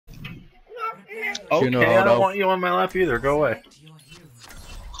Okay, You know, I don't want you on my lap either. Go away.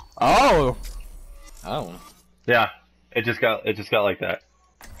 Oh. Oh. Yeah, it just got like that.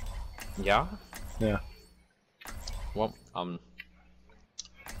 Yeah? Yeah. Well, I'll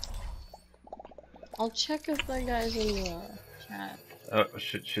check if that guy's in the chat.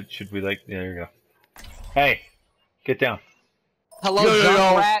 Should we like? There you go. Hey, get down. hello, Yo, yo, John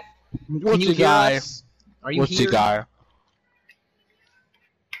yo. Rat. What's Can you your hear guy? us? Are you What's here? your guy?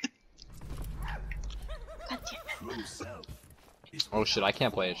 Oh shit, I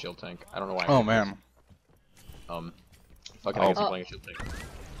can't play a shield tank. I don't know why. Oh man. Fucking Oh. I guess I'm playing a shield tank.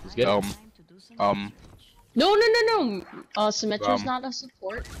 Let's get No. Symmetra's not a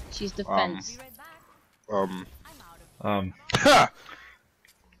support. She's defense.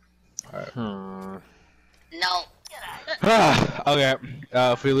 No. Okay.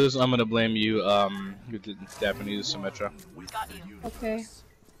 If we lose, I'm gonna blame you. You did Japanese Symmetra. Okay.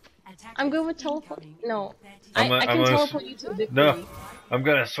 I'm good with teleport. No. I'm I can gonna teleport you to victory. No, I'm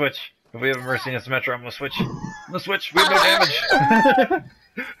gonna switch. If we have a Mercy and a Symmetra, I'm gonna switch. I'm gonna switch. We have no damage.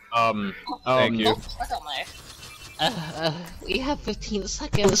 Thank you. We have 15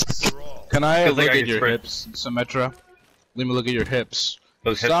 seconds. Can I Feels like look I at can your sprint. hips, Symmetra? Let me look at your hips.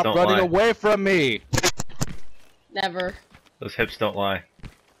 Those hips Stop don't running lie. away from me! Never. Those hips don't lie.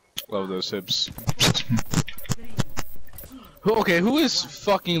 Love those hips. Okay, who is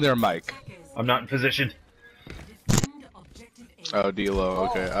fucking their mic? I'm not in position. Oh, D-Lo,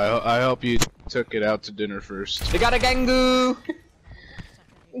 okay. I hope you took it out to dinner first. They got a Gengu!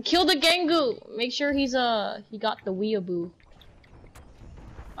 Kill the Gengu. Make sure he got the weeaboo.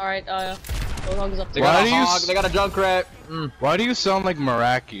 Alright, Roadhog is up They there. got Why a do you hog, they got a Junkrat! Why do you sound like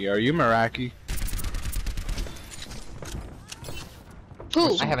Meraki? Are you Meraki?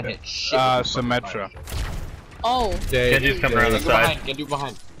 Who? I haven't hit shit. Symmetra. Oh. Genji's coming around the Gengu side. behind, Gengu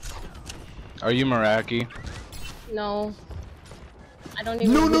behind. Are you Meraki? No. I don't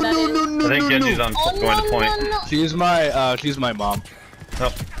even know who that is. I think Genji's on going to point. No. She's my mom. No.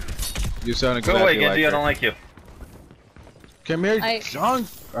 You sound Go exactly away, like Genji. her. I don't like you. Come here, I- John.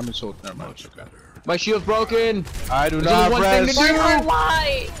 I mean, so never mind. It's okay. My shield's broken! I do There's not only one thing rest. to do.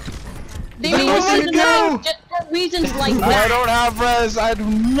 Why? They Then need what do you to do? just for reasons like I that. don't have res. I do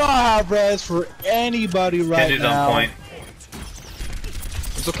not have res for anybody right Genji's now. on point.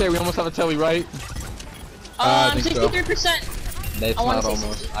 It's okay, we almost have a telly, right? I think so. 63%. It's I wanna not say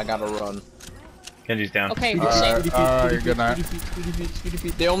almost. I gotta run. Genji's down. Okay, we're safe. Alright, good night.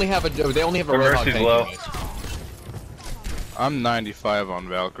 They only have a Their Roadhog Mercy's tank. low. I'm 95 on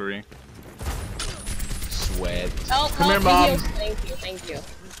Valkyrie. Sweat. Help, Come here, me Mom. heals. Thank you.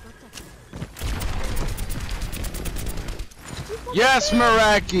 Yes,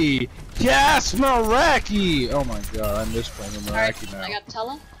 Meraki! Yes, Meraki! Oh my god, I miss playing Alright, Meraki I now. got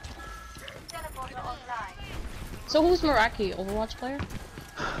Tella. So who's Meraki? Overwatch player?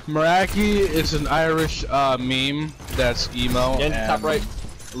 Meraki is an Irish meme that's emo Again, and top right.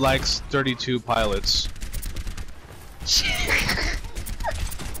 likes 32 pilots.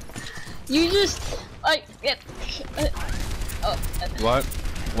 You just like oh. What?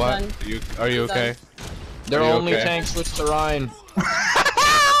 What? Done. Are you okay? Their Are you only okay? tank switched to Ryan.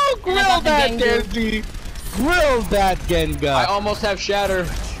 Grill got the that Genji. Genji! Grill that I Genga! almost have Shatter.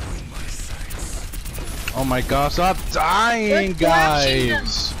 Oh my god, stop dying, They're crashing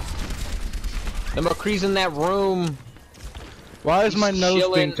guys! The McCree's in that room. Why is He's my nose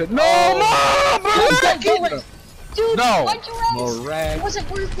being chilling. No, Mom! Meraki! Dude, No. why'd you raise? Meraki. It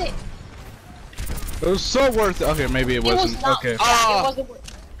wasn't worth it. It was so worth it. Okay, maybe it It wasn't. was not. Okay. It Ah. wasn't worth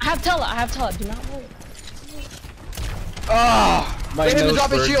it. I have Tella. Do not worry. Ah, my Get him to nose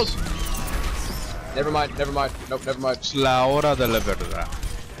drop his burns. shield. Never mind. Nope, never mind. Es la hora de la verdad.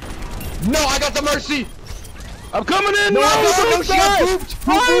 No, I got the Mercy. I'm coming in! No, No, no, she got booped.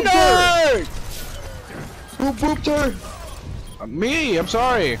 Who booped her? Who booped her? Me, I'm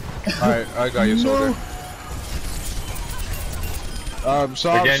sorry. Alright, I got you, soldier. Sombrero, I'm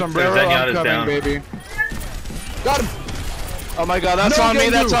Zenyatta's coming, down. baby. Got him. Oh my god, that's No, on me,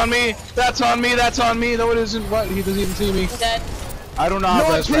 Gengu. that's on me! That's on me, that's on me! No, it isn't. What? He doesn't even see me. I'm dead. I don't know how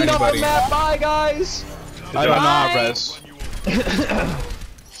No, res for clean up our anybody. map. Bye, guys. I don't know how Bye. res.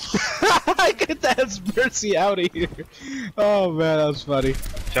 I get that Mercy out of here. Oh man, that was funny.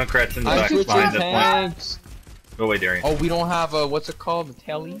 Junkrat's in the I'm back switching behind this one. tanks. Go away, Darian. Oh, we don't have a what's it called? The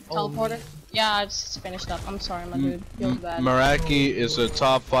telly? Teleporter? Yeah, it's finished up. I'm sorry, my dude. Feels bad. Meraki is a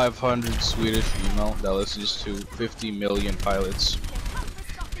top 500 Swedish email that listens to 50 million pilots.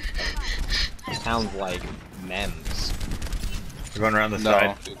 Sounds like memes. You're going around the No,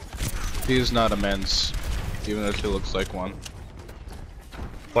 side. he's not immense, even if he looks like one.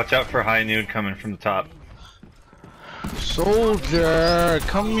 Watch out for high noon coming from the top. Soldier,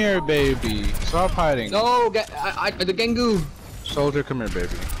 come here, baby. Stop hiding. No, the Gengu. Soldier, come here, baby.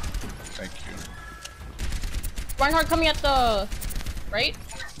 Thank you. Reinhardt coming at the right.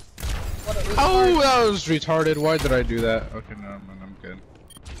 What a Oh, retard. that was retarded. Why did I do that? Okay, no, I'm good.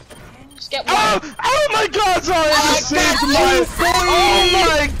 Just get one. Oh my God! Sorry, I just saved my. Oh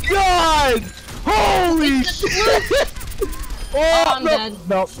my God! Holy shit! I'm dead.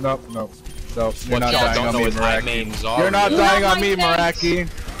 Nope. You're not What y'all dying don't on know me, is my Meraki. main Zarya. You're not Not dying on my me, face.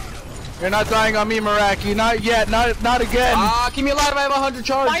 Meraki. You're not dying on me, Meraki. Not yet. Not again. Keep me alive. I have 100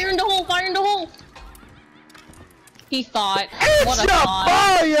 charge. Fire in the hole! Fire in the hole! He thought. What It's a your thought.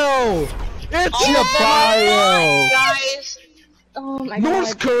 bio. It's Oh your my bio. God, guys. Oh my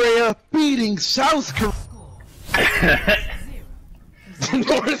North God. Korea beating South Korea.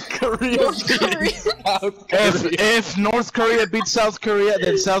 North Korea. North Korea. If North Korea beats South Korea,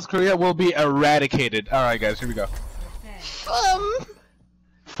 then South Korea will be eradicated. All right, guys, here we go.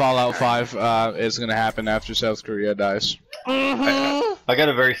 Fallout 5 is gonna happen after South Korea dies. I got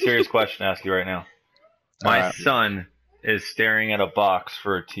a very serious question to ask you right now. My Alright. son is staring at a box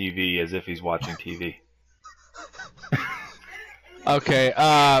for a TV as if he's watching TV. Okay,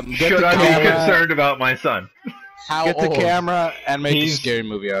 get Should the I be camera, concerned about my son? How get the old? camera, and make a He's- scary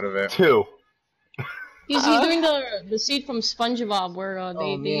movie out of it. 2. He's doing the scene from SpongeBob where they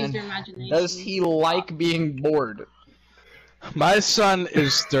Oh, use man. their imagination. Does he like being bored? My son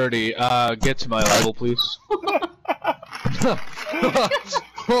is 30. Get to my level, please.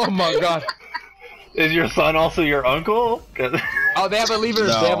 Oh my God. Is your son also your uncle? 'Cause- Oh, they have a lever.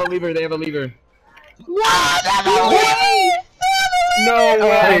 No. They have a lever. They have a lever. no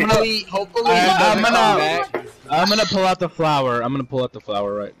way! Hopefully, I'm come gonna- back. I'm gonna pull out the flower. I'm gonna pull out the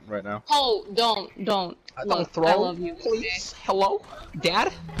flower right now. Oh, don't. Don't Look, throw. I love you. Please. Hello,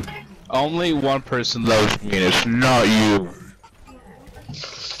 Dad. Only one person loves me, and it's not you.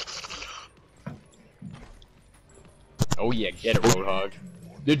 Oh yeah, get it, Roadhog.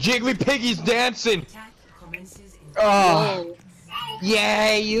 The Jiggly Piggy's dancing. Oh, Oh.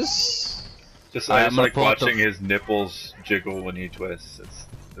 Yes. Just I I am just gonna like pull out the- watching his nipples jiggle when he twists. It's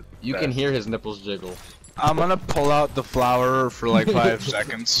the You can best. hear his nipples jiggle. I'm gonna pull out the flower for like 5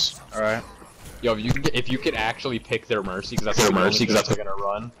 seconds. All right. Yo, if you could actually pick their mercy, because that's their mercy, because that's they're gonna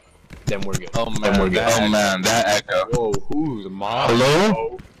run, then we're good. Oh man, that echo. Whoa, who's the mom?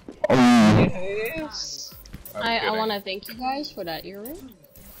 Hello? Oh. I kidding. want to thank you guys for that earring.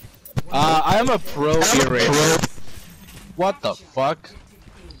 I am a pro eraser. What the fuck?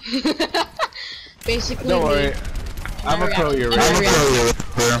 Basically, Don't worry. me. I'm a pro eraser.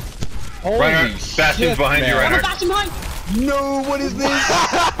 Holy Reinhardt, Bastion's shit, behind you, man. I'm a Reinhardt. Bastion behind! No, what is this?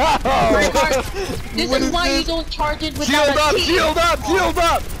 Reinhardt, this What is is why this? you don't charge it without Shield a up! T. Shield up! Shield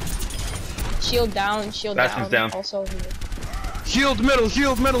up! Shield down, shield Bastion's down. Also, Shield middle!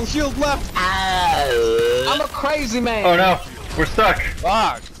 Shield middle! Shield left! I'm a crazy man. Oh no, we're stuck.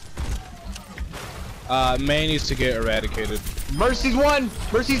 Fuck! May needs to get eradicated. Mercy's one.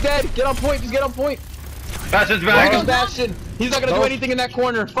 Mercy's dead. Get on point. Just get on point. Bastion's Fuck back. this Bastion. He's not gonna do Both- anything in that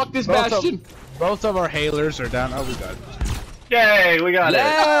corner. Fuck this both of- Bastion. Both of our hailers are down. Oh, we got it. Yay, we got it.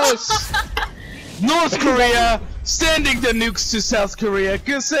 Yes. North Korea sending the nukes to South Korea.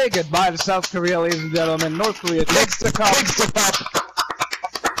 Say goodbye to South Korea, ladies and gentlemen. North Korea takes the top.